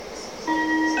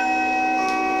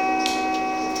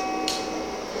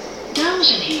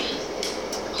Dames en heren,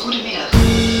 goedemiddag.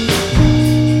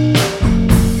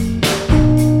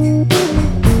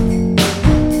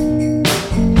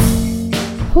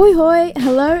 Hoi hoi,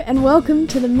 hello and welcome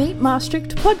to the Meet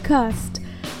Maastricht podcast.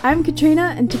 I'm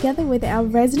Katrina and together with our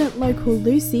resident local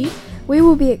Lucy, we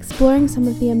will be exploring some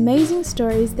of the amazing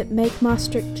stories that make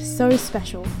Maastricht so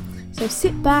special. So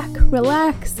sit back,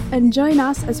 relax and join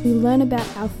us as we learn about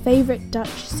our favourite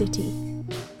Dutch city.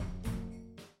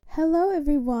 Hello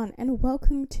everyone and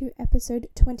welcome to episode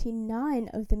 29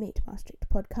 of the Meet Maastricht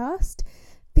podcast.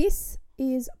 This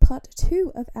is part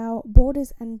 2 of our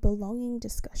Borders and Belonging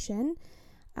discussion.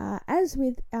 As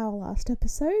with our last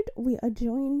episode, we are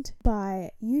joined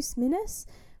by Joos Minnes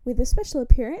with a special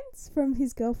appearance from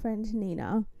his girlfriend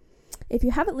Nina. If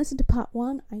you haven't listened to part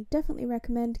 1, I definitely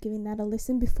recommend giving that a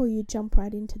listen before you jump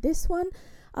right into this one.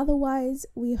 Otherwise,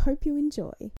 we hope you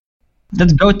enjoy.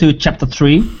 Let's go to chapter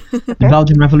 3, the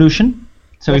Belgian Revolution.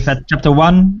 So we've had chapter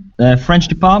 1, the French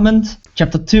Department,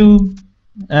 chapter 2,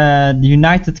 the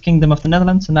United Kingdom of the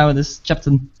Netherlands, and now it is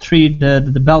chapter 3,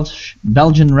 the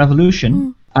Belgian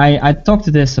Revolution. I talked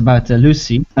to this about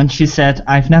Lucy, and she said,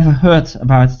 I've never heard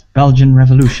about Belgian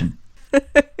Revolution.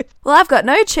 Well, I've got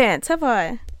no chance, have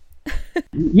I?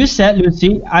 You said,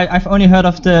 Lucy, I've only heard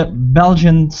of the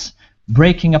Belgians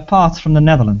breaking apart from the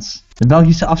Netherlands. De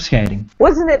Belgische afscheiding.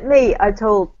 Wasn't it me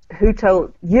who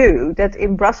told you that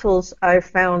in Brussels I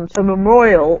found a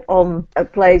memorial on a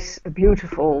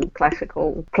beautiful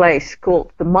classical place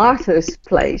called the Martyrs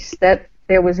Place, that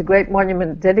there was a great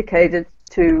monument dedicated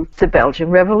to the Belgian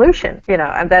Revolution,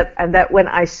 and that when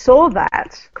I saw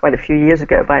that quite a few years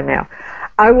ago by now,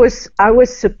 I was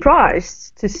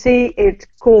surprised to see it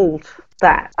called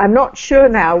that. I'm not sure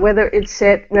now whether it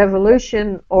said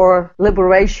revolution or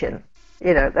liberation.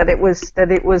 That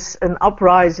it was an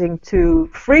uprising to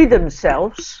free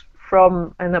themselves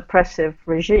from an oppressive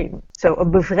regime. So a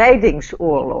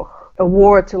bevrijdingsoorlog, a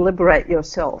war to liberate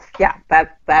yourself. Yeah,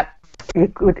 that you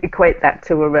could equate that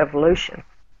to a revolution.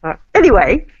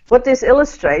 Anyway, what this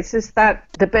illustrates is that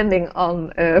depending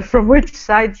on from which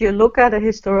side you look at a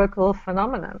historical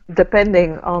phenomenon,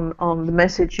 depending on the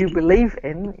message you believe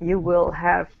in, you will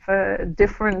have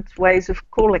different ways of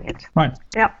calling it. Right.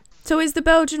 Yeah. So is the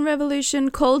Belgian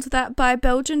Revolution called that by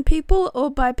Belgian people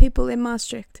or by people in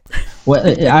Maastricht? Well,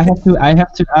 I have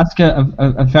to ask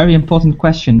a very important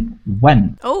question.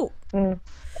 When? Oh.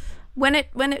 When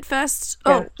it first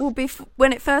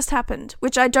when it first happened,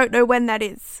 which I don't know when that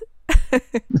is.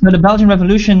 So the Belgian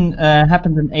Revolution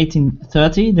happened in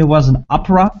 1830. There was an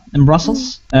opera in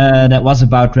Brussels that was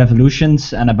about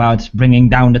revolutions and about bringing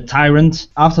down the tyrant.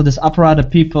 After this opera, the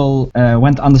people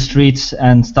went on the streets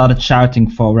and started shouting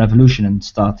for revolution and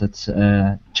started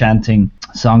chanting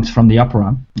songs from the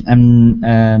opera.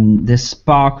 And this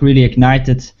spark really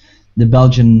ignited the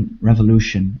Belgian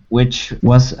Revolution, which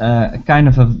was a kind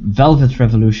of a velvet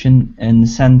revolution in the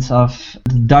sense of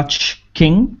the Dutch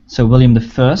king, so William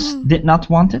I, did not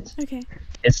want it. Okay.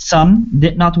 His son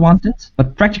did not want it,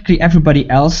 but practically everybody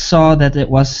else saw that it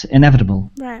was inevitable,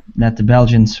 right, that the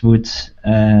Belgians would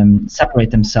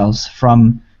separate themselves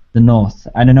from the north.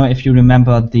 I don't know if you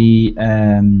remember the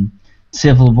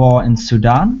civil war in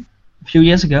Sudan. A few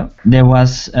years ago, there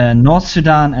was North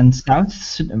Sudan and South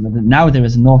Sudan. Now there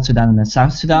is North Sudan and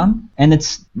South Sudan, and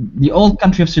the old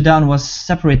country of Sudan was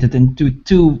separated into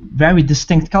two very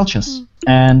distinct cultures.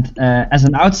 And as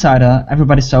an outsider,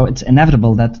 everybody saw it's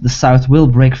inevitable that the South will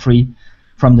break free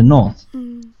from the North.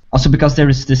 Also because there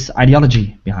is this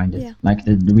ideology behind it. Yeah. Like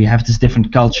we have this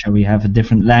different culture, we have a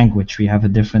different language, we have a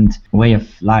different way of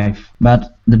life.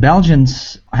 But the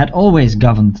Belgians had always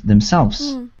governed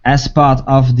themselves as part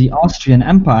of the Austrian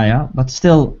Empire, but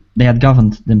still they had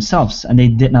governed themselves and they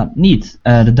did not need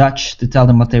the Dutch to tell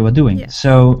them what they were doing. Yes.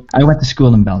 So I went to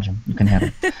school in Belgium, you can have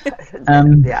it.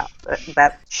 Yeah,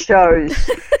 that shows.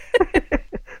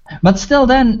 But still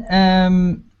then,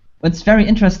 what's very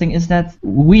interesting is that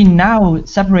we now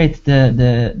separate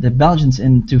the Belgians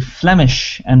into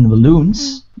Flemish and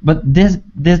Walloons, but this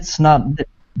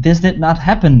did not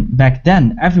happen back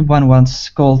then. Everyone was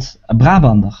called a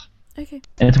Brabander. Okay.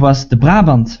 It was the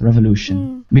Brabant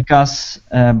Revolution because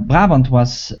Brabant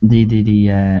was the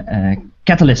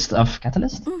catalyst.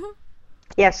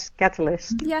 Yes,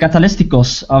 catalyst. Yeah.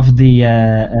 Catalysticos of the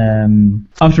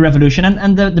revolution,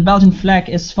 and the Belgian flag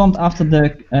is formed after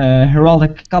the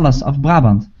heraldic colors of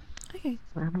Brabant. Okay.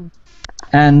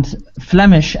 And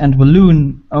Flemish and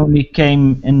Walloon only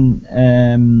came in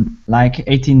like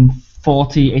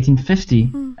 1840,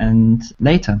 1850 and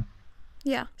later.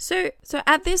 Yeah. So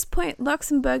at this point,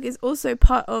 Luxembourg is also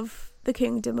part of the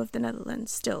Kingdom of the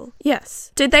Netherlands still.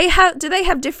 Yes. Do they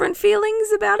have different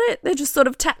feelings about it? They're just sort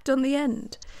of tacked on the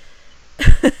end.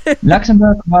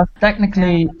 Luxembourg was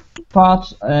technically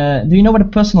part. Do you know what a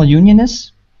personal union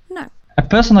is? No. A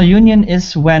personal union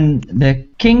is when the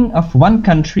king of one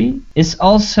country is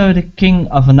also the king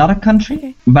of another country,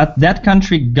 Okay. but that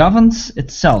country governs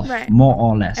itself, Right. more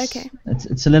or less. Okay.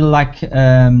 It's a little like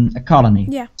a colony.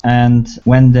 Yeah. And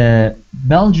when the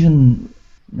Belgian,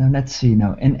 in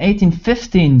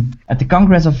 1815 at the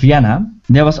Congress of Vienna,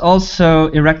 there was also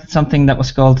erected something that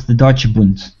was called the Deutsche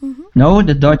Bund. Mm-hmm. No,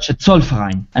 the Deutsche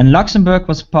Zollverein. And Luxembourg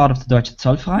was part of the Deutsche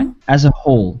Zollverein as a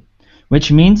whole,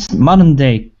 which means modern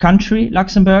day country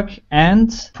Luxembourg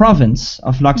and province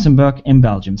of Luxembourg in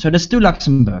Belgium. So there's two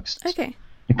Luxembourgs, Okay.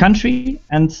 the country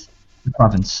and the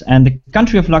province. And the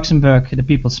country of Luxembourg, the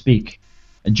people speak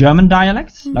a German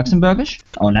dialect, Luxembourgish,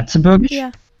 or Letzeburgish.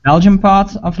 Yeah. Belgian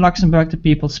part of Luxembourg, the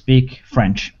people speak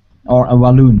French, or a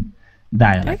Walloon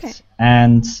dialect. Okay.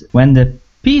 And when the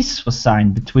peace was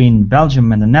signed between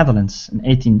Belgium and the Netherlands in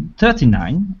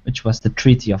 1839, which was the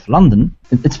Treaty of London,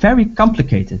 it's very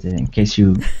complicated in case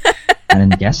you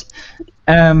hadn't guessed.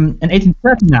 In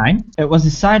 1839, it was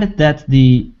decided that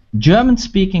the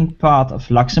German-speaking part of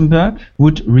Luxembourg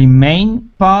would remain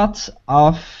part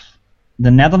of the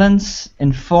Netherlands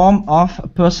in form of a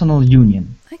personal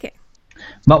union, Okay.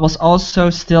 but was also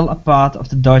still a part of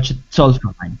the Deutsche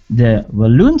Zollverein. The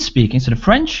Walloon-speaking, so the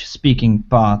French-speaking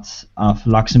part of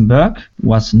Luxembourg,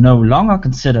 was no longer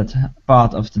considered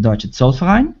part of the Deutsche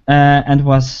Zollverein and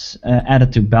was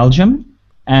added to Belgium.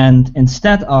 And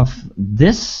instead of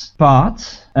this part,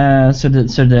 so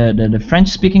the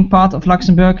French-speaking part of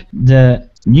Luxembourg, the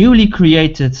newly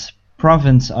created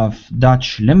province of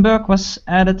Dutch Limburg was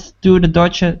added to the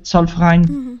Deutsche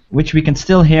Zollverein, which we can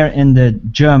still hear in the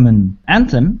German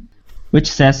anthem,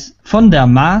 which says "Von der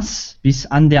Maas bis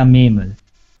an der Memel."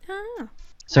 Ah.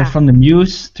 So from the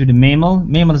Meuse to the Memel.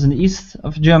 Memel is in the east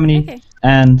of Germany. Okay.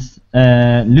 And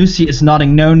Lucy is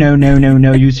nodding, no,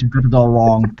 you've got it all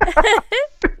wrong.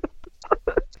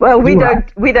 Well, we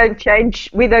You don't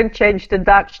change the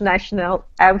Dutch national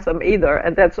anthem either,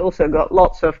 and that's also got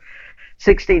lots of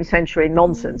 16th century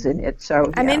nonsense in it.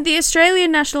 So I mean, the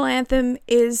Australian national anthem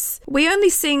we only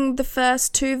sing the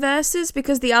first two verses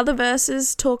because the other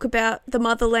verses talk about the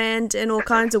motherland and all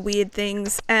kinds of weird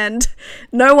things, and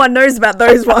no one knows about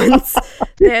those ones.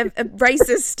 They're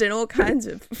racist and all kinds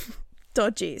of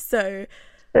dodgy, so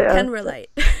can relate.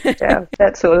 yeah,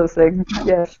 that sort of thing.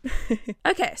 Yeah.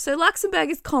 Okay, so Luxembourg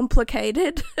is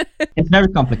complicated. It's very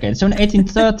complicated. So in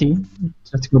 1830,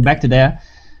 let's go back to there,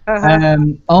 Uh-huh.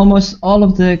 almost all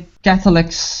of the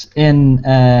Catholics in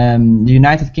the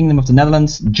United Kingdom of the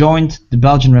Netherlands joined the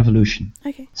Belgian Revolution.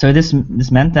 Okay. So this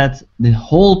meant that the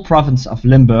whole province of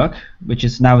Limburg, which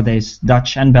is nowadays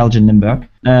Dutch and Belgian Limburg,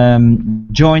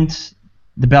 joined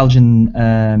the Belgian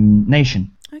nation.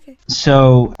 Okay.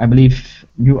 So I believe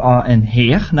you are in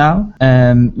Heer now.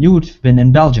 You would have been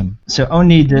in Belgium. So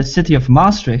only the city of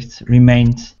Maastricht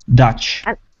remained Dutch.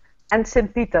 And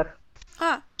St. Peter,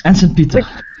 Ah. And St. Peter.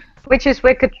 which is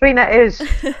where Katrina is.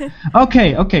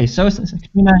 Okay. So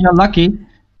Katrina, you're lucky.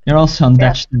 You're also on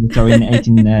Dutch territory in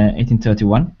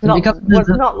 1831.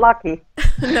 Not lucky.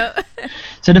 No.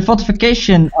 So the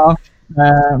fortification of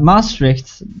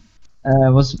Maastricht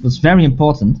was very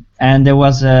important, and there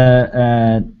was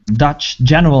a Dutch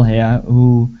general here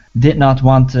who did not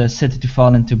want the city to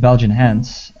fall into Belgian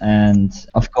hands, and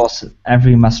of course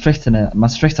every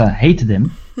Maastrichter hated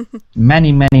him.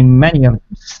 Many of them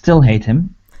still hate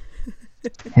him.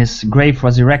 His grave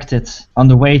was erected on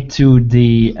the way to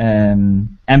the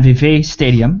MVV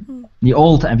stadium, the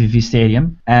old MVV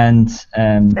stadium, and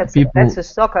That's a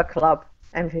soccer club,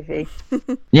 MVV.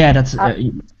 Yeah, that's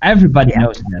everybody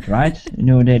knows that, right? You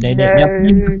know, they're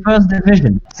playing the first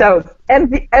division. So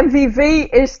MVV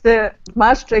is the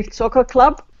Maastricht Soccer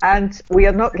Club, and we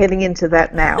are not getting into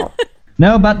that now.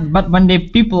 No, but when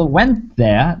people went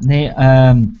there, they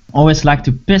always like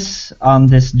to piss on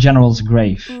this general's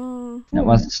grave. That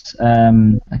was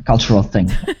a cultural thing.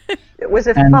 It was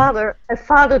a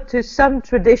father to son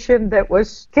tradition that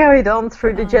was carried on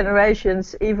through the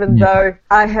generations, even though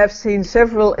I have seen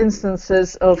several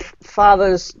instances of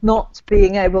fathers not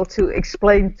being able to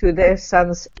explain to their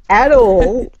sons at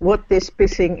all what this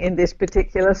pissing in this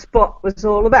particular spot was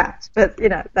all about. But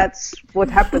that's what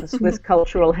happens with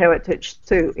cultural heritage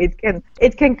too.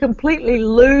 It can completely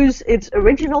lose its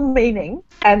original meaning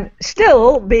and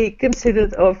still be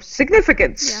considered of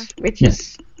significance, which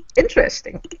is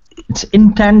interesting. It's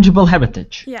intangible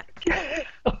heritage. Yeah.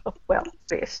 Well,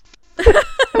 yes.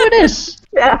 It is.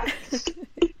 Yeah.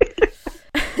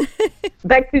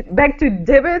 back to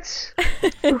Dibbets.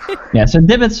 Yeah, so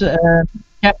Dibbets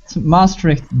kept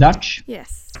Maastricht Dutch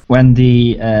Yes. when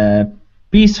the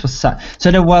peace was signed. So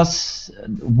there was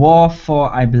war for,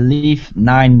 I believe,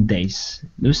 9 days.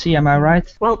 Lucy, am I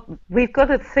right? Well, we've got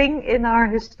a thing in our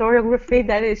historiography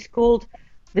that is called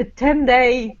the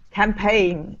 10-day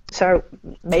campaign. So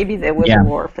maybe there was a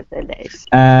war for 10 days.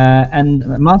 And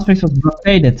Maastricht was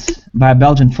blockaded by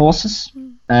Belgian forces,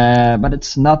 but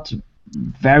it's not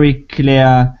very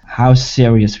clear how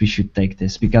serious we should take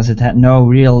this, because it had no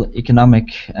real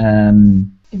economic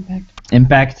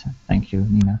impact. Thank you,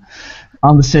 Nina.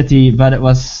 On the city, but it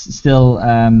was still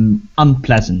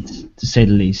unpleasant, to say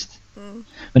the least.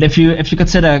 But if you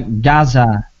consider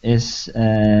Gaza is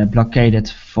blockaded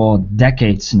for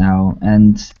decades now,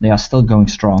 and they are still going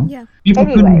strong, people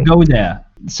couldn't go there.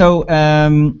 So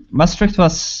Maastricht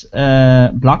was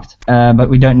blocked, but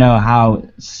we don't know how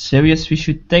serious we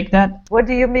should take that. What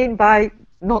do you mean by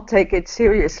not take it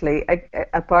seriously,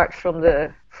 apart from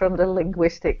the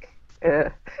linguistic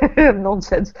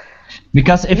nonsense?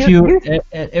 Because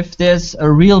if there's a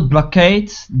real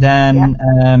blockade, then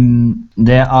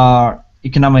there are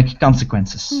economic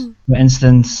consequences. For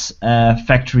instance,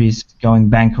 factories going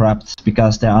bankrupt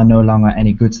because there are no longer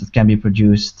any goods that can be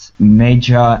produced,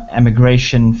 major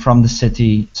emigration from the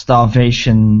city,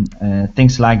 starvation,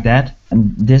 things like that.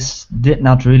 And this did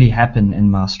not really happen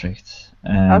in Maastricht.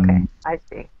 Okay, I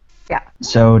see. Yeah.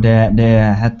 So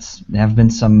there have been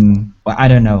some. Well, I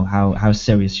don't know how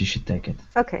serious you should take it.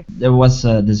 Okay. There was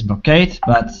this blockade,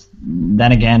 but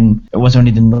then again, it was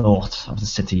only the north of the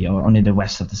city or only the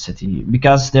west of the city,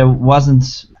 because there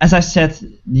wasn't, as I said,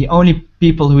 the only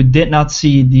people who did not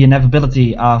see the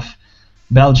inevitability of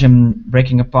Belgium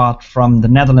breaking apart from the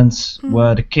Netherlands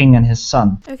were the king and his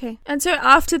son. Okay. And so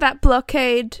after that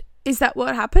blockade, is that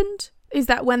what happened? Is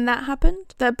that when that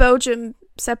happened? That Belgium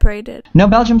separated? No,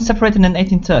 Belgium separated in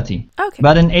 1830. Okay.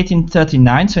 But in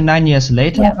 1839, so 9 years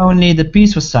later, only the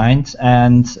peace was signed,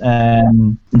 and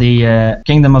the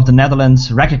Kingdom of the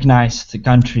Netherlands recognized the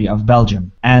country of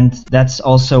Belgium. And that's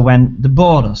also when the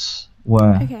borders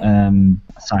were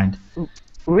signed.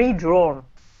 Redrawn,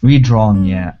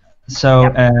 yeah.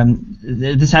 So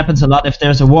this happens a lot. If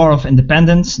there's a war of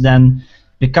independence, then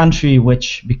the country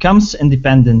which becomes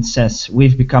independent says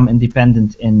we've become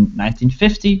independent in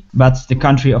 1950, but the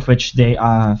country of which they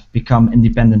are become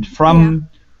independent from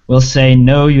will say,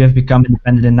 no, you have become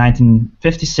independent in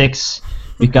 1956,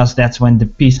 because that's when the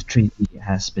peace treaty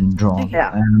has been drawn.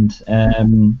 Yeah. And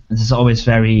this is always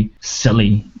very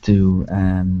silly to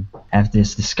have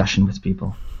this discussion with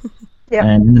people. Yeah.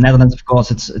 And in the Netherlands, of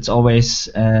course, it's always,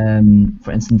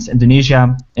 for instance,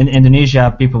 Indonesia. In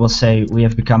Indonesia, people will say we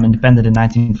have become independent in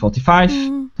 1945,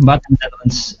 but in the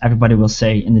Netherlands, everybody will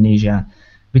say Indonesia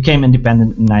became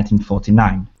independent in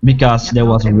 1949 because there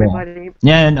was a war.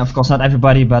 Yeah, and of course not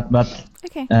everybody, but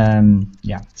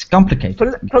it's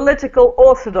complicated. Political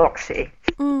orthodoxy.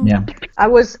 Yeah. I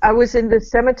was in the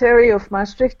cemetery of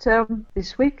Maastricht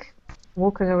this week,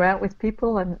 walking around with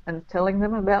people and telling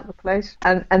them about the place,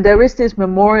 and there is this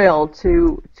memorial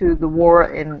to the war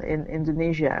in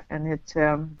Indonesia, and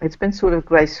it's been sort of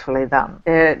gracefully done.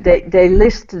 They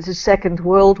list the Second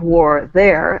World War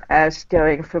there as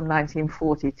going from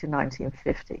 1940 to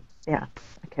 1950. Yeah,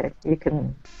 okay, you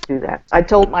can do that. I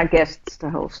told my guests the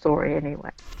whole story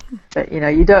anyway, but you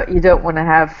don't want to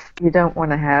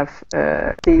have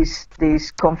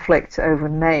these conflicts over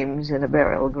names in a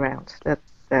burial ground.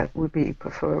 That would be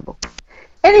preferable.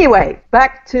 Anyway,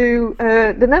 back to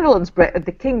the Netherlands,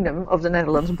 the Kingdom of the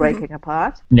Netherlands breaking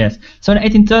apart. Yes. So in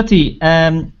 1830,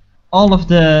 all of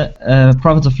the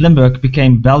province of Limburg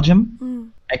became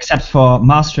Belgium, except for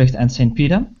Maastricht and St.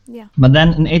 Peter. Yeah. But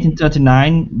then in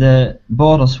 1839, the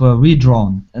borders were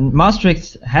redrawn. And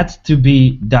Maastricht had to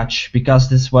be Dutch because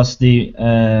this was the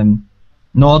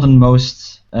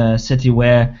northernmost city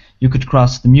where you could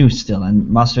cross the Meuse still, and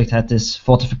Maastricht had this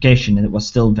fortification, and it was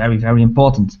still very, very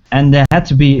important. And there had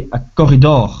to be a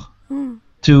corridor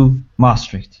to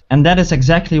Maastricht, and that is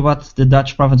exactly what the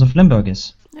Dutch province of Limburg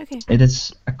is. Okay. It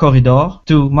is a corridor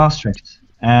to Maastricht,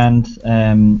 and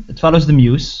it follows the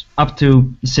Meuse up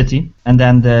to the city, and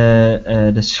then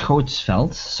the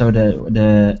Schootsveld, so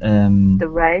the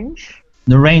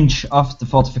range of the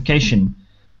fortification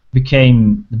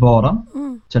became the border.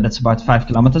 So that's about 5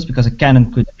 kilometers, because a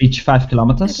cannon could reach 5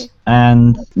 kilometers. Okay.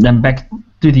 And then back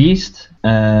to the east,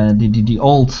 the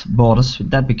old borders,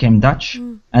 that became Dutch.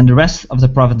 And the rest of the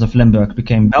province of Limburg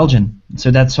became Belgian.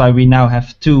 So that's why we now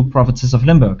have 2 provinces of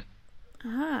Limburg.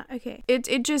 Ah, okay. It's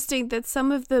interesting that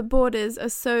some of the borders are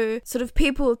so sort of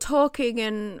people talking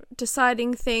and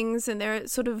deciding things, and they're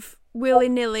sort of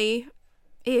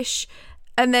willy-nilly-ish.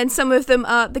 And then some of them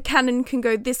are, the cannon can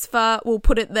go this far, we'll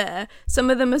put it there. Some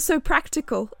of them are so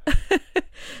practical.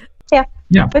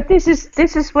 Yeah. But this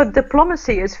is what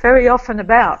diplomacy is very often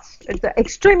about. It's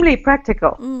extremely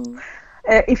practical.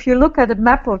 If you look at a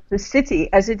map of the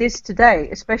city as it is today,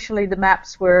 especially the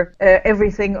maps where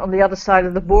everything on the other side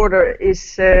of the border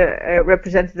is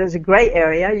represented as a grey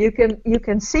area, you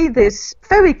can see this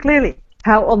very clearly.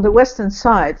 How on the western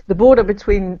side, the border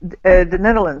between the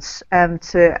Netherlands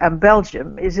and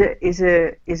Belgium is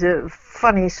a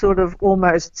funny sort of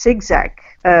almost zigzag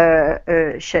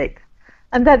shape.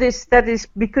 And that is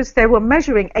because they were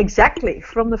measuring exactly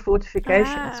from the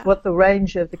fortifications what the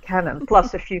range of the cannon,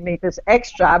 plus a few meters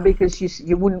extra, because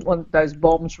you wouldn't want those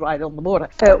bombs right on the border.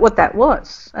 What that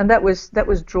was, and that was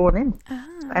drawn in,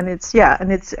 and it's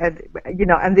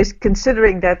and this,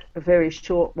 considering that a very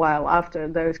short while after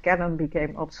those cannon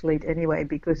became obsolete anyway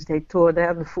because they tore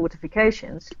down the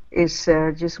fortifications, is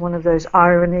just one of those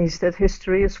ironies that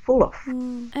history is full of.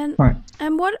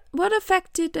 And what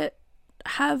effect did it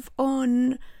have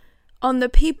on the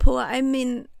people? I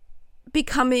mean,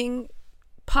 becoming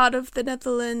part of the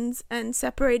Netherlands and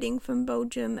separating from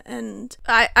Belgium, and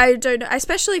I don't know,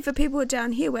 especially for people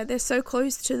down here where they're so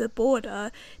close to the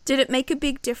border, did it make a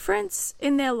big difference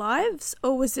in their lives,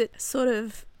 or was it sort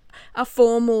of a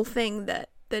formal thing that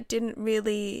didn't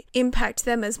really impact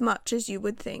them as much as you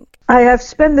would think? I have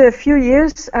spent a few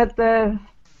years at the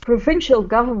provincial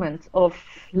government of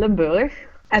Limburg.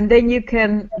 And then you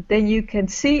can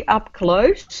see up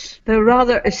close the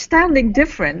rather astounding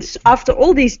difference after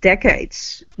all these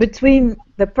decades between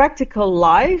the practical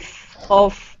life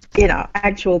of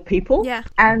actual people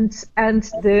and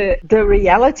the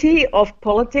reality of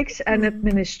politics and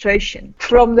administration.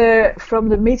 From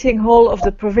the meeting hall of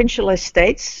the provincial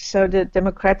estates, so the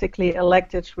democratically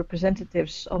elected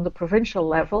representatives on the provincial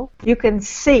level, you can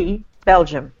see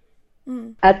Belgium.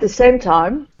 At the same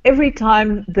time, every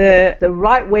time the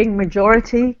right-wing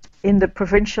majority in the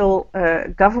provincial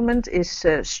government is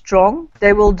strong,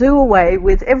 they will do away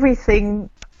with everything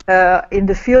in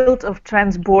the field of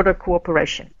trans-border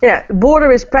cooperation. Yeah, the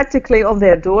border is practically on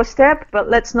their doorstep, but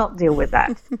let's not deal with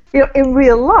that. In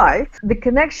real life, the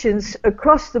connections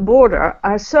across the border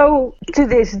are so, to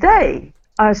this day,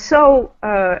 are so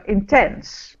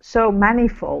intense, so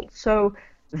manifold, so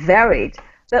varied,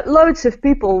 that loads of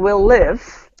people will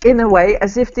live in a way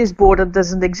as if this border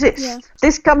doesn't exist. Yeah.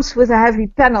 This comes with a heavy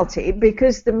penalty,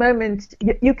 because the moment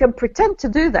you can pretend to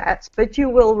do that, but you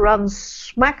will run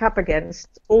smack up against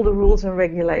all the rules and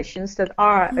regulations that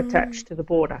are attached to the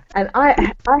border. And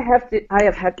I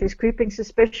have had this creeping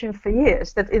suspicion for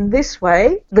years that in this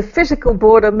way the physical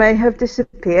border may have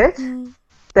disappeared.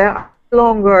 There are no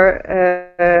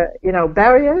longer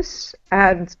barriers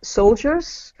and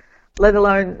soldiers, let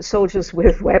alone soldiers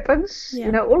with weapons.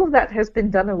 Yeah. All of that has been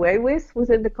done away with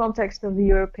within the context of the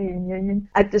European Union.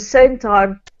 At the same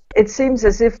time, it seems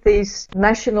as if these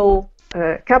national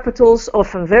capitals,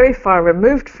 often very far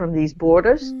removed from these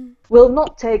borders, will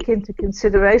not take into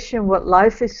consideration what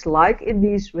life is like in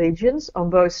these regions on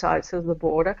both sides of the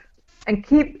border, and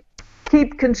keep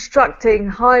constructing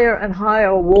higher and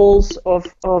higher walls of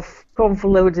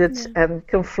convoluted and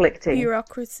conflicting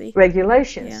bureaucracy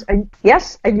regulations. Yeah.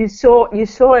 And you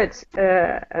saw it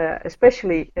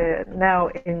especially now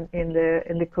in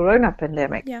the corona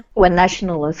pandemic, when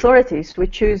national authorities were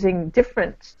choosing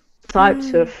different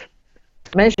types of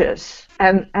measures,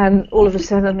 and all of a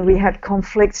sudden we had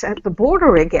conflicts at the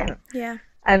border again. Yeah.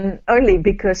 And only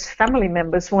because family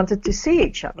members wanted to see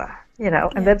each other,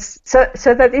 and that's so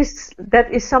that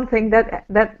is something that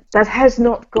has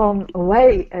not gone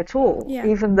away at all. Yeah.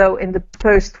 Even though in the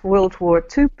post-World War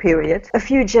II period, a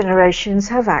few generations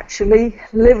have actually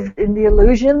lived in the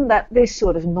illusion that this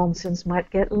sort of nonsense might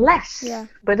get less. Yeah.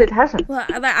 But it hasn't. Well,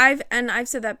 I've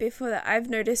said that before, that I've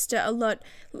noticed it a lot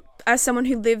as someone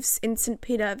who lives in St.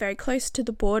 Peter, very close to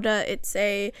the border. It's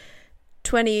a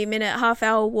 20-minute,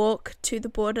 half-hour walk to the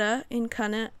border in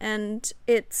Cannes, and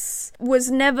it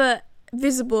was never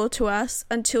visible to us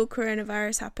until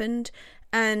coronavirus happened,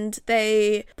 and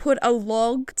they put a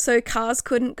log so cars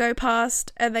couldn't go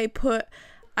past, and they put,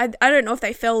 I don't know if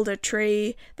they felled a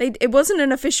tree. It wasn't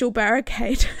an official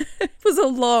barricade. It was a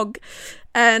log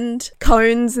and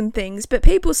cones and things, but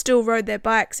people still rode their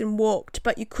bikes and walked,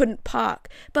 but you couldn't park.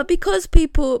 But because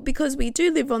we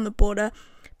do live on the border,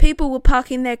 people were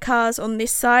parking their cars on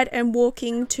this side and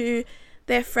walking to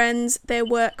their friends, their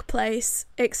workplace,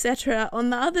 etc.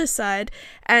 on the other side.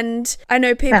 And I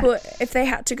know people, if they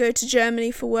had to go to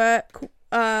Germany for work,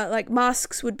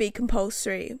 masks would be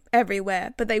compulsory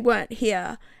everywhere, but they weren't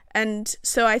here. And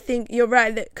so I think you're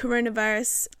right that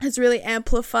coronavirus has really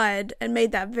amplified and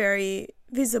made that very,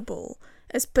 visible,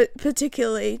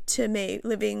 particularly to me,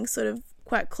 living sort of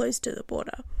quite close to the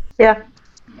border. Yeah.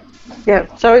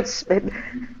 So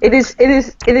it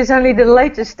is only the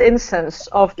latest instance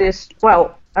of this,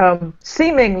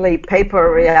 seemingly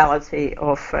paper reality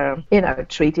of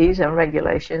treaties and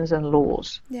regulations and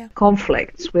laws. Yeah.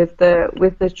 Conflicts with the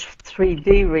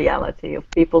 3D reality of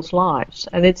people's lives,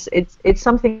 and it's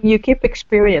something you keep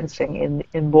experiencing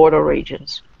in border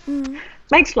regions.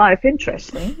 Makes life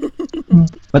interesting.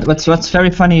 But what's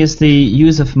very funny is the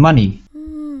use of money.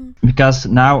 Because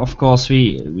now, of course,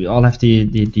 we all have the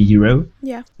euro.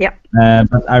 Yeah. Yeah.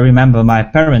 But I remember my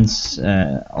parents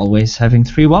always having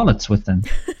 3 wallets with them.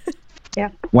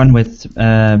 Yeah. One with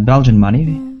Belgian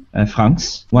money,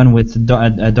 francs, one with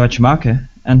Deutsche Marke,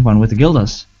 and one with the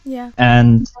guilders. Yeah.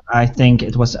 And I think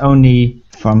it was only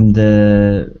from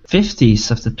the 50s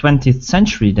of the 20th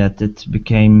century that it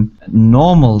became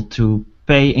normal to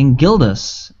pay in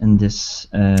guilders in this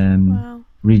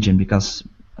region, because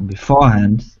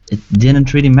beforehand it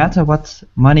didn't really matter what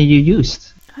money you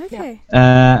used. Okay.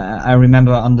 I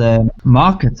remember on the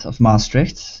market of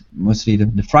Maastricht, mostly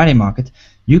the Friday market,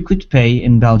 you could pay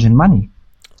in Belgian money.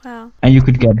 Wow. And you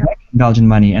could get back Belgian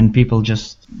money, and people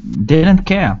just didn't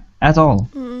care at all.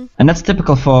 And that's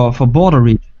typical for border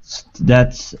regions,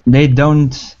 that they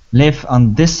don't live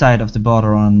on this side of the border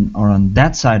or on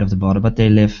that side of the border, but they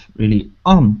live really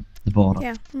on the border,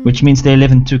 Yeah. which means they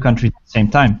live in 2 countries at the same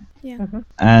time. Yeah.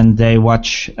 And they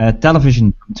watch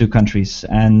television from 2 countries,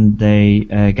 and they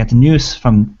get the news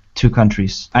from 2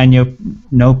 countries. I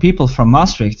know people from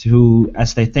Maastricht who,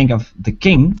 as they think of the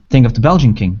king, think of the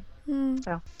Belgian king.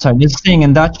 So this thing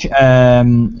in Dutch,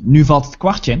 nu valt het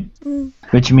kwartje,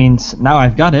 which means now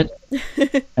I've got it.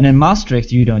 And in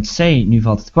Maastricht you don't say nu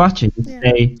valt het kwartje, you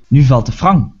say nu valt de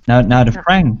franc. Now the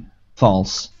franc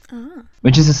falls.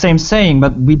 Which is the same saying,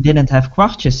 but we didn't have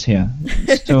kwartjes here.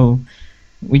 So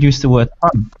we use the word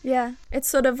franc. Yeah, it's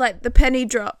sort of like the penny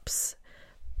drops,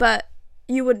 but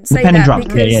you wouldn't say penny that drops,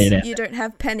 because you don't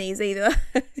have pennies either.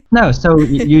 No, so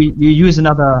you use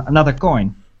another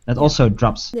coin that also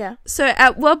drops. Yeah. So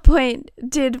at what point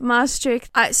did Maastricht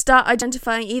start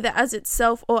identifying either as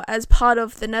itself or as part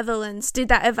of the Netherlands? Did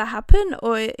that ever happen,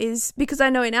 or because I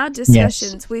know in our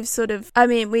discussions we've sort of,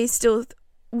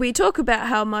 we talk about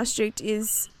how Maastricht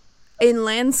is in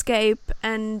landscape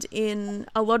and in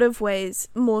a lot of ways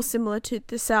more similar to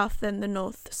the south than the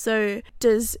north. So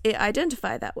does it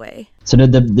identify that way? So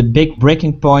the big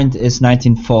breaking point is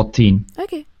 1914.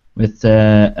 Okay. With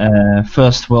the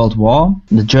First World War.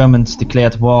 The Germans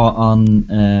declared war on,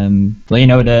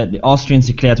 the Austrians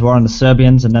declared war on the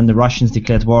Serbians, and then the Russians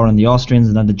declared war on the Austrians,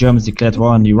 and then the Germans declared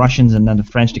war on the Russians, and then the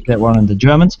French declared war on the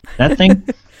Germans. That thing.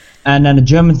 And then the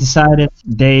Germans decided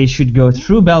they should go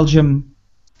through Belgium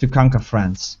to conquer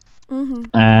France.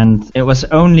 And it was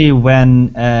only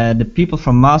when the people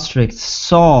from Maastricht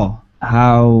saw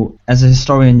how, as a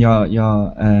historian,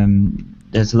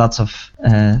 there's lots of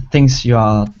things you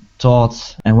are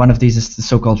taught, and one of these is the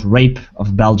so-called rape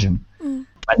of Belgium. When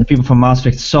the people from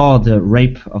Maastricht saw the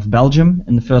rape of Belgium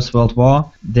in the First World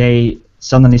War, they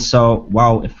suddenly saw,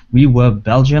 wow, if we were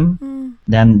Belgium,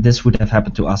 then this would have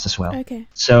happened to us as well. Okay.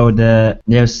 So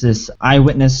there's this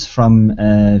eyewitness from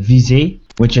Visé,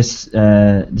 which is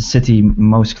the city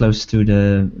most close to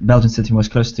the Belgian city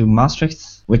most close to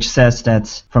Maastricht, which says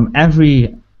that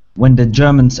when the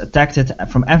Germans attacked it,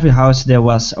 from every house there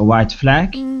was a white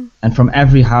flag, and from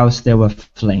every house there were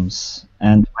flames.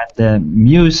 And when the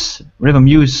River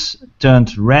Meuse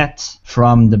turned red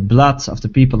from the blood of the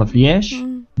people of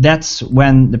Liège, that's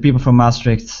when the people from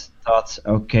Maastricht thought,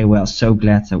 okay, we are so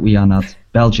glad that we are not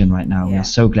Belgian right now. We are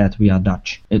so glad we are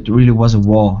Dutch. It really was a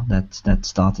war that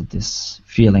started this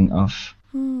feeling of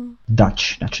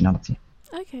Dutch nationality.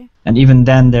 Okay. And even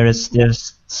then there's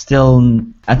still,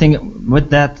 I think with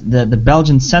that the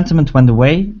Belgian sentiment went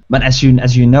away, but as you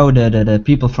know, the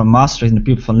people from Maastricht and the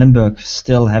people from Limburg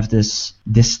still have this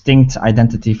distinct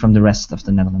identity from the rest of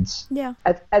the Netherlands. Yeah.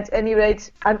 At any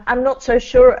rate, I'm not so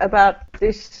sure about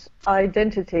this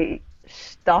identity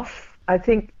stuff. I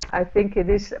think it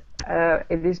is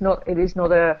not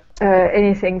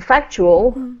anything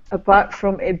factual apart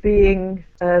from it being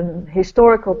an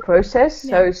historical process,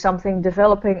 so something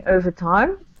developing over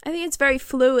time. I think it's very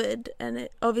fluid, and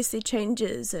it obviously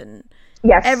changes, and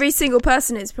yes, every single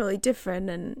person is probably different,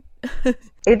 and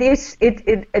it is.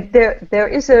 There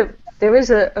is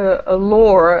a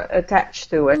lore attached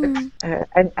to it,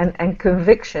 and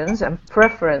convictions and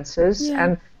preferences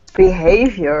and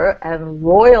behavior and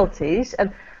loyalties,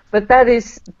 but that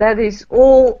is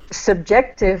all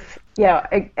subjective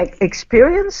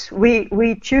experience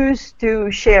we choose to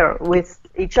share with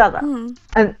each other.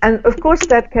 And of course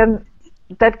that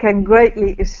can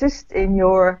greatly assist in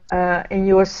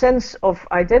your sense of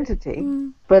identity.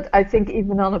 But I think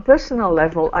even on a personal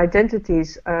level,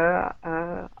 identities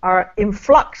are in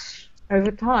flux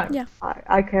over time. Yeah.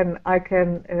 I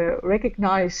can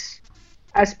recognize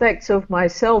aspects of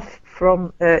myself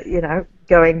from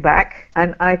going back,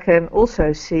 and I can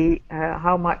also see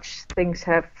how much things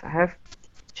have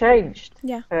changed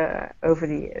over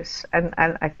the years, and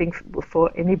I think for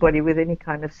anybody with any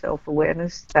kind of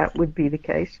self-awareness that would be the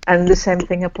case, and the same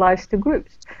thing applies to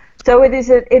groups. So it is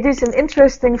an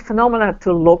interesting phenomenon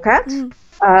to look at.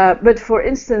 But for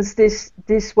instance,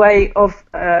 this way of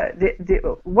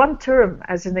the one term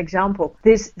as an example,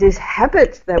 this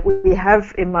habit that we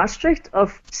have in Maastricht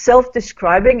of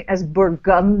self-describing as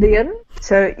Burgundian,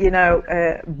 so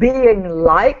being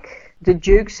like the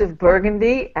Dukes of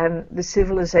Burgundy and the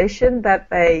civilization that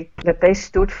they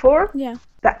stood for. Yeah.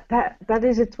 That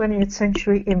is a 20th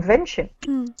century invention.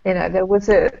 There was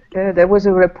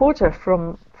a reporter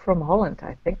from Holland,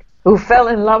 I think, who fell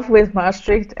in love with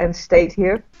Maastricht and stayed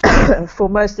here for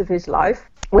most of his life,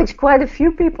 which quite a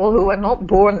few people who are not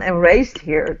born and raised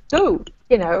here do,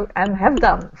 and have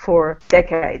done for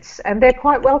decades, and they're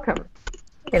quite welcome.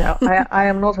 I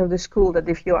am not of the school that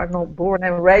if you are not born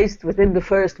and raised within the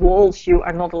first walls, you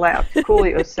are not allowed to call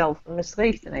yourself a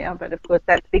Maastrichtenaar, but of course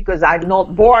that's because I'm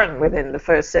not born within the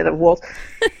first set of walls.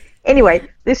 Anyway,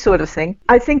 this sort of thing.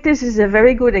 I think this is a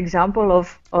very good example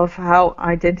of how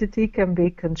identity can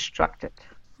be constructed.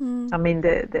 I mean,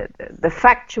 the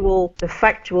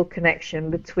factual connection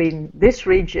between this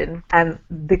region and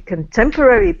the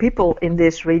contemporary people in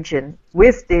this region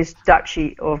with this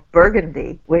Duchy of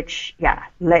Burgundy, which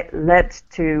led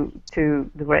to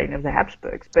the reign of the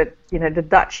Habsburgs. But the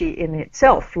Duchy in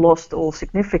itself lost all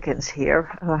significance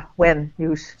here when?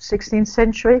 16th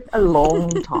century, a long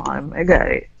time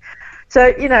ago. So,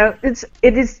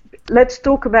 it is, let's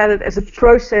talk about it as a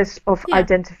process of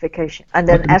identification. And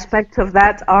then aspects of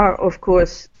that are, of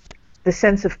course, the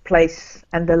sense of place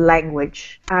and the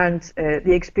language and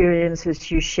the experiences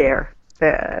you share,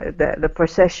 the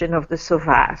procession of the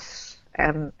Sauvage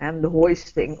and the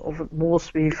hoisting of a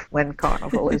Molswief when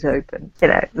Carnival is open.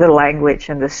 The language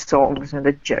and the songs and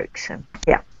the jokes and,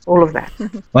 all of that.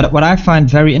 What I find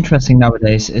very interesting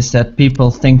nowadays is that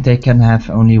people think they can have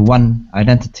only one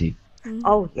identity.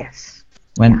 Oh, yes.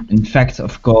 When in fact,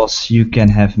 of course, you can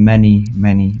have many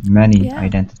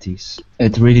identities.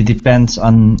 It really depends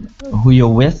on who you're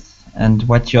with and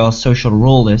what your social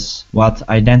role is, what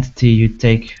identity you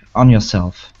take on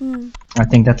yourself. I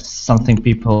think that's something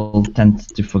people tend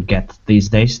to forget these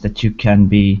days, that you can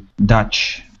be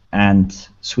Dutch and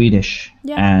Swedish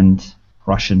and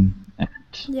Russian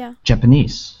and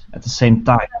Japanese at the same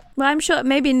time. Well, I'm sure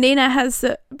maybe Nina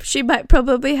she might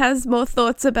probably has more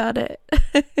thoughts about it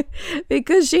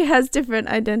because she has different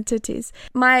identities.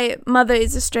 My mother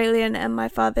is Australian and my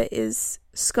father is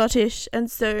Scottish,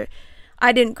 and so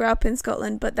I didn't grow up in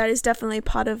Scotland, but that is definitely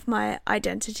part of my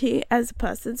identity as a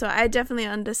person. So I definitely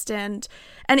understand,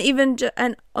 and even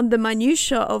and on the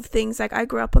minutiae of things, like I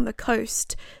grew up on the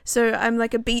coast, so I'm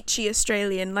like a beachy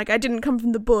Australian. Like I didn't come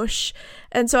from the bush,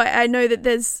 and so I know that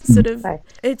there's sort of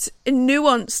it's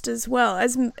nuanced as well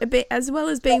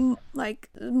as being like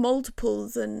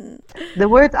multiples. And the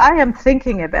word I am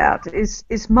thinking about is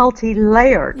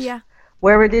multi-layered. Yeah.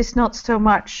 Where it is not so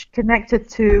much connected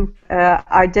to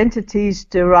identities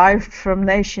derived from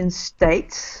nation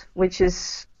states, which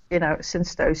is,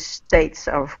 since those states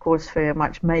are of course very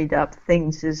much made up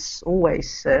things, is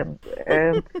always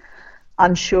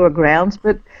unsure grounds,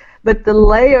 but the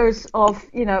layers of,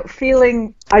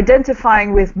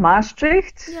 identifying with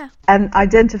Maastricht and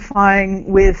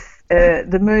identifying with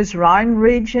the Meuse-Rhine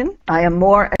region. I am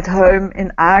more at home in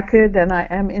Aken than I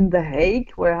am in The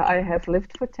Hague, where I have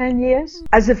lived for 10 years.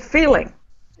 As a feeling,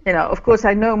 of course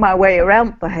I know my way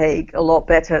around The Hague a lot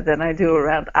better than I do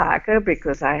around Aken,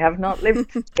 because I have not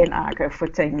lived in Aken for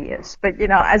 10 years. But,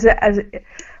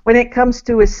 when it comes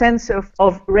to a sense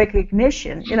of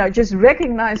recognition, just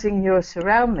recognizing your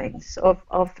surroundings,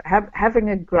 of having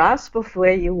a grasp of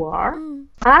where you are,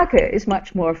 Aken is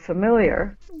much more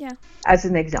familiar. Yeah. As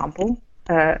an example,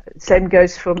 same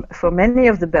goes for many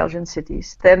of the Belgian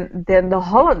cities than the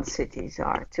Holland cities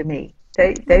are to me.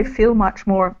 They feel much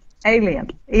more alien,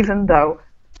 even though,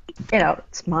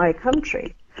 it's my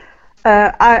country.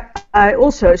 I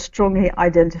also strongly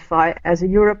identify as a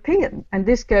European, and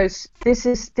this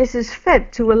is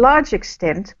fed to a large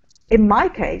extent in my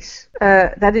case,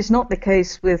 that is not the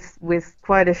case with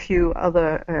quite a few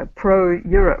other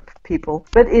pro-Europe people,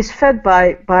 but is fed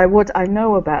by what I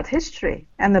know about history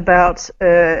and about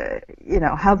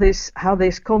how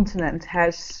this continent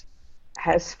has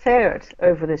fared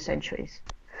over the centuries.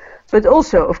 But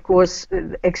also, of course,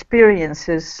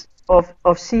 experiences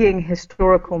of seeing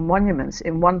historical monuments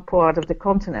in one part of the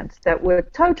continent that were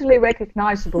totally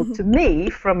recognizable to me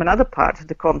from another part of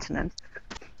the continent,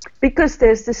 because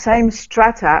there's the same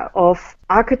strata of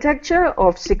architecture,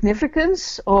 of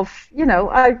significance, of,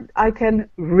 I can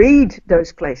read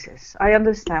those places. I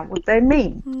understand what they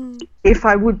mean. If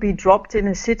I would be dropped in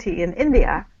a city in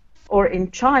India or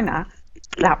in China,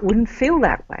 that wouldn't feel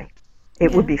that way.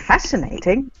 It would be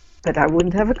fascinating, but I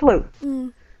wouldn't have a clue.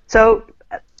 So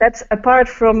that's apart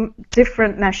from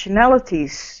different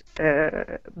nationalities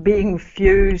being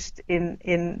fused in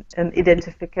an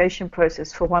identification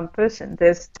process for one person.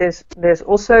 There's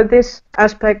also this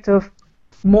aspect of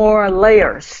more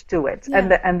layers to it,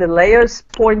 and the layers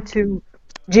point to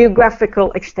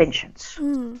geographical extensions.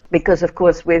 Because of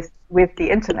course with the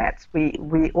internet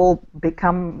we all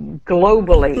become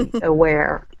globally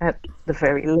aware at the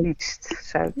very least.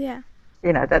 So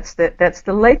that's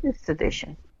the latest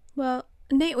edition. Well,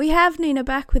 we have Nina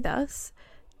back with us.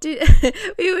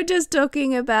 We were just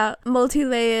talking about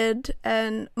multi-layered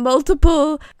and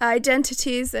multiple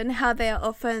identities and how they are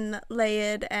often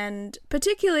layered, and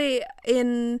particularly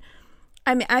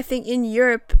I think in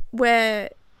Europe, where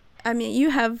you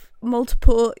have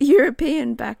multiple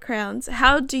European backgrounds.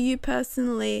 How do you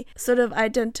personally sort of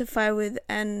identify with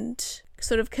and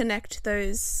sort of connect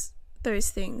those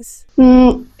things?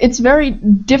 It's very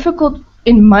difficult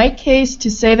in my case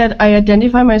to say that I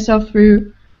identify myself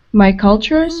through my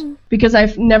cultures, because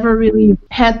I've never really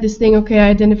had this thing, okay, I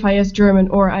identify as German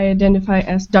or I identify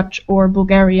as Dutch or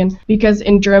Bulgarian, because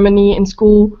in Germany in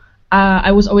school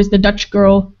I was always the Dutch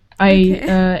girl.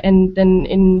 And then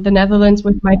in the Netherlands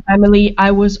with my family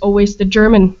I was always the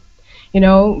German,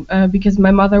 because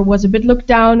my mother was a bit looked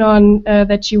down on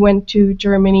that she went to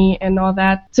Germany and all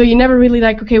that. So you never really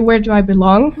okay, where do I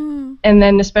belong? And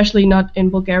then especially not in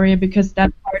Bulgaria, because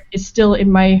that part is still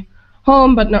in my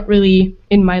home, but not really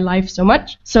in my life so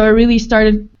much. So I really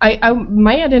started,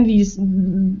 my identity is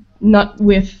not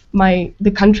with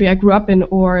the country I grew up in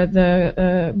or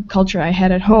the culture I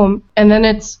had at home. And then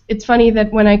it's funny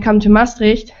that when I came to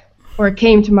Maastricht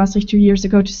 2 years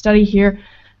ago to study here,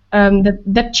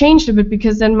 that changed a bit,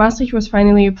 because then Maastricht was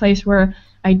finally a place where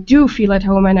I do feel at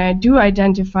home and I do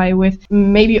identify with,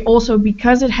 maybe also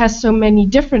because it has so many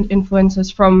different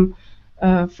influences from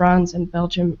France and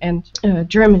Belgium and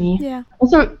Germany. Yeah.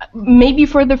 Also, maybe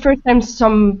for the first time,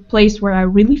 some place where I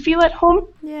really feel at home.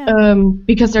 Yeah.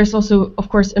 Because there's also, of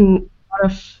course, a lot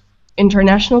of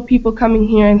international people coming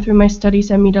here, and through my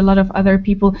studies, I meet a lot of other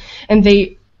people, and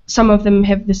some of them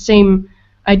have the same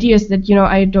ideas that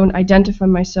I don't identify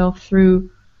myself through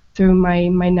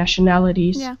my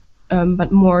nationalities. Yeah.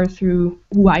 But more through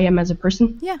who I am as a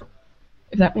person. Yeah.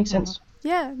 If that makes sense.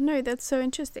 Yeah, no, that's so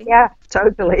interesting. Yeah,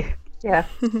 totally. Yeah.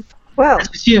 Well,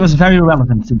 it was very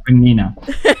relevant to bring Nina.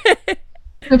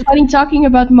 So funny talking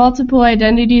about multiple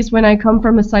identities. When I come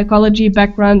from a psychology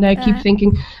background, I keep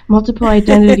thinking multiple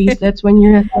identities. That's when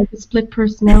you have a split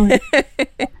personality.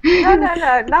 No,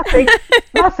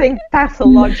 nothing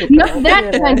pathological. Not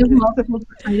that kind of multiple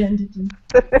identity.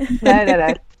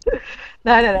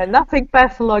 No, nothing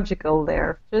pathological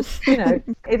there. Just,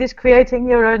 it is creating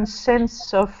your own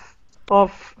sense of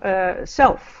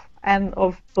self and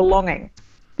of belonging.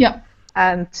 Yeah.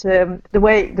 And the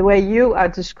way you are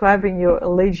describing your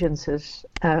allegiances,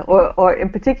 or in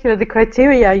particular the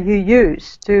criteria you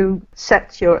use to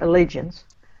set your allegiance,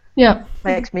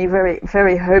 makes me very,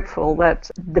 very hopeful that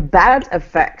the bad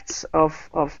effects of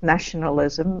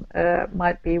nationalism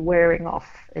might be wearing off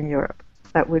in Europe.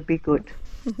 That would be good.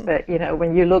 But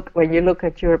when you look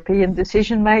at European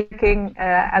decision making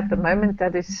at the moment,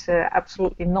 that is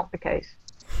absolutely not the case.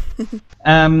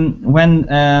 When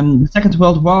the Second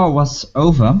World War was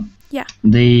over,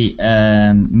 the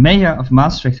mayor of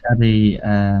Maastricht had a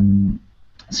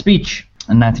speech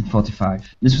in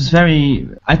 1945. This was very,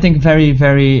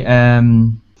 very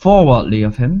forwardly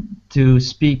of him to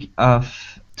speak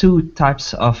of two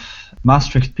types of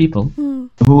Maastricht people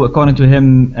who, according to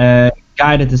him,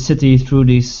 guided the city through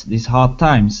these hard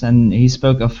times. And he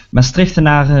spoke of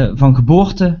Maastrichtenaren van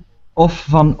geboorte of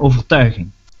van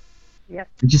overtuiging. Yeah.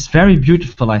 Which is very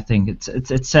beautiful, I think.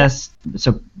 It says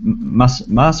so.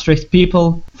 Maastricht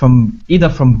people either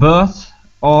from birth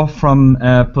or from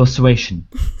persuasion,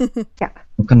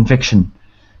 or conviction.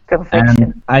 conviction.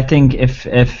 And I think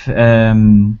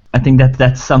I think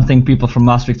that's something people from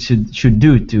Maastricht should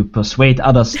do, to persuade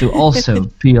others to also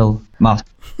feel Maastricht.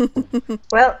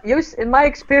 Well, in my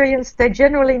experience, they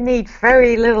generally need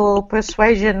very little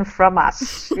persuasion from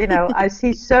us. You know, I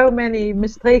see so many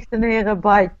Maastrichtenaren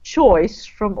by choice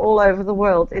from all over the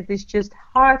world. It is just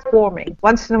heartwarming.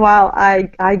 Once in a while,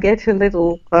 I get a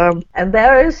little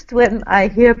embarrassed when I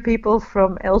hear people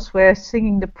from elsewhere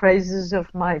singing the praises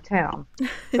of my town.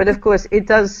 But of course, it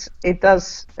does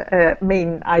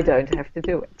mean I don't have to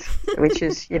do it, which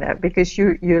is, you know, because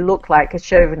you look like a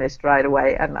chauvinist right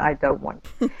away, and I don't want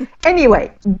to.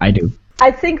 Anyway, I do. I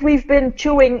think we've been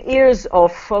chewing ears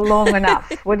off for long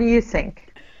enough. What do you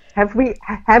think? Have we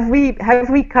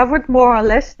covered more or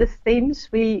less the themes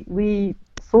we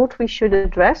thought we should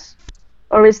address,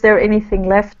 or is there anything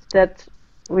left that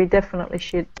we definitely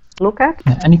should look at?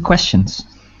 Any questions?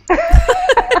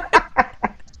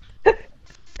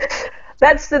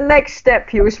 That's the next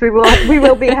step, Hughes. We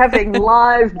will be having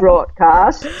live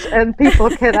broadcasts, and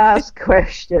people can ask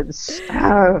questions.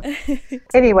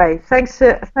 Anyway, thanks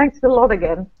a lot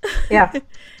again. Yeah,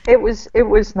 it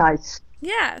was nice.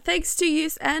 Yeah, thanks to you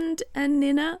and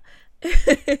Nina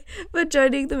for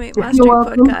joining the Meet Maastricht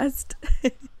podcast.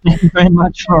 Thank you very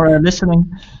much for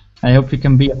listening. I hope you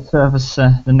can be of service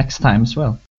the next time as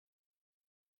well.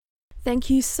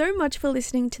 Thank you so much for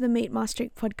listening to the Meet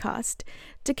Maastricht podcast.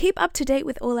 To keep up to date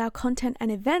with all our content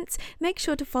and events, make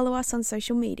sure to follow us on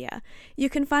social media. You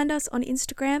can find us on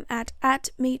Instagram at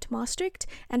Meet Maastricht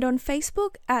and on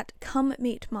Facebook at Come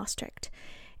Meet Maastricht.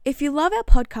 If you love our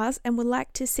podcast and would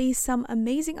like to see some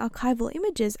amazing archival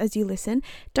images as you listen,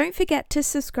 don't forget to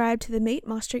subscribe to the Meet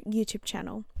Maastricht YouTube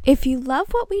channel. If you love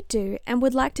what we do and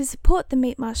would like to support the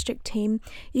Meet Maastricht team,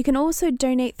 you can also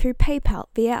donate through PayPal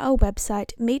via our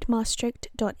website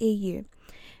meetmaastricht.eu.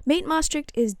 Meet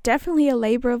Maastricht is definitely a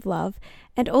labour of love,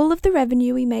 and all of the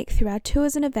revenue we make through our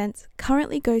tours and events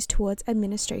currently goes towards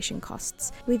administration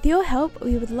costs. With your help,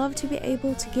 we would love to be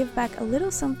able to give back a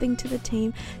little something to the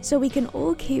team so we can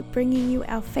all keep bringing you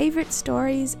our favourite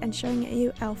stories and showing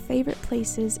you our favourite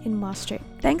places in Maastricht.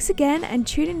 Thanks again, and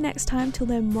tune in next time to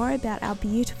learn more about our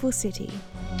beautiful city.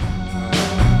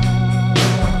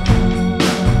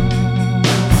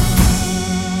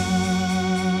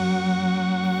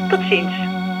 Tot ziens.